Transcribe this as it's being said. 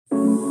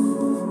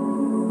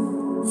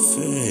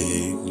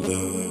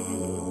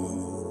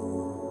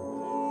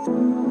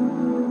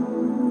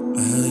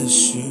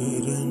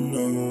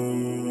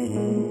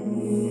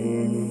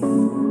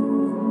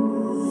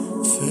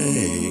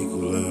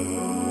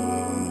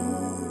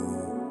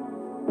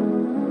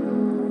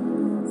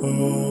my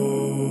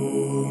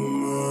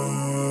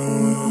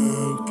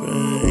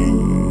pain.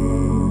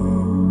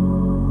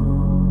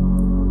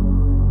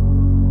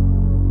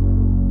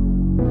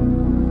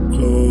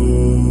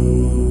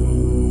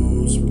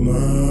 Close my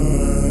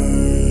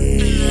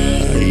eyes.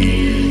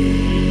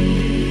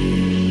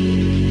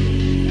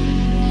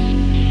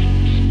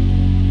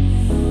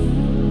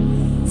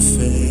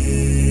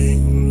 Fake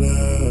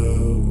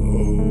love,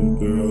 oh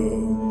girl.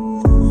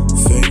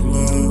 Fake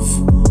love,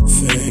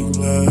 fake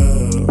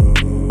love.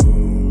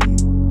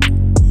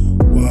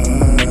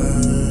 Why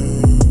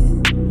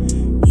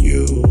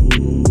you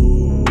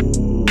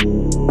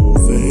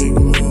fake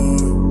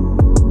love?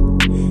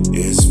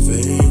 It's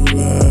fake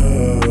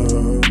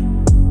love.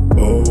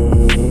 Oh,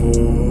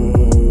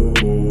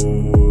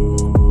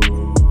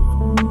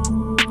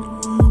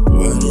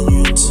 why didn't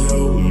you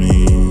tell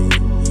me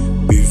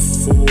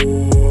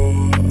before?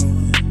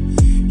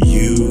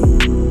 You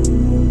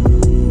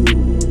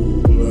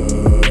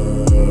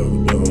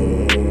love,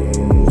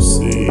 don't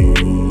see.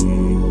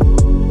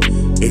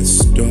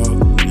 It's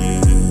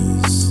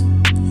darkness,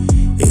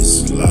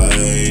 it's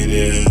light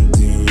at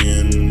the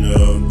end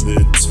of the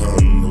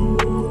tunnel.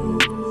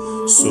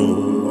 So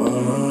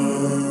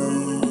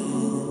why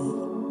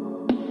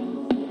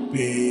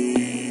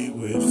be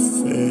with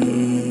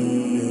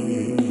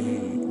fake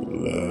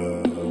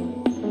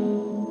love?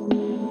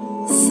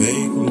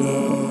 Fake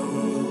love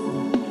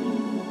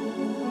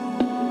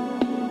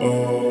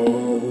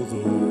all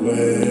the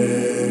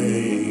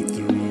way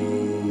through.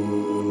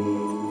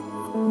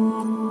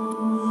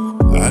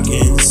 I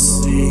can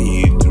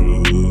see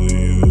through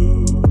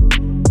you,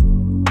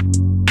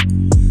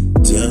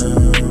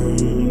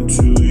 down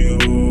to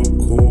your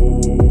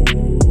core.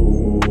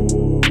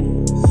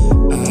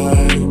 I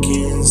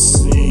can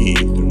see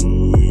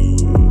through you,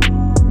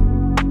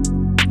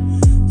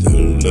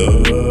 the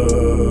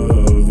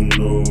love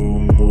no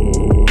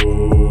more.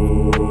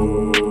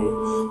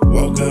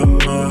 Walk out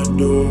my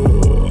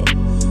door,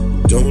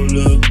 don't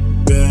look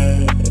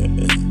back.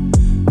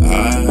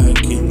 I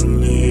can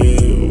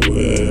live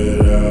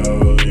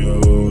without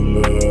your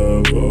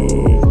love,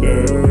 oh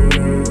girl.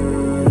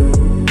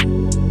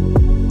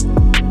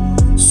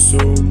 So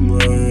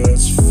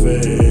much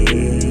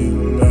fake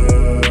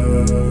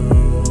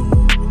love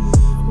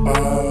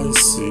I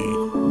see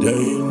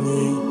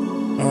daily.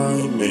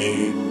 I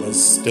made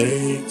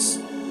mistakes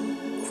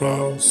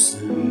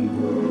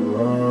crossing the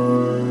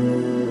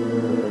line.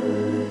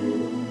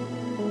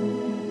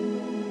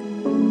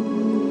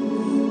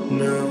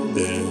 Now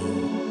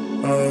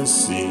then, I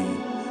see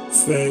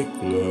fake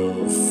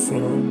love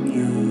from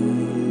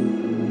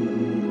you.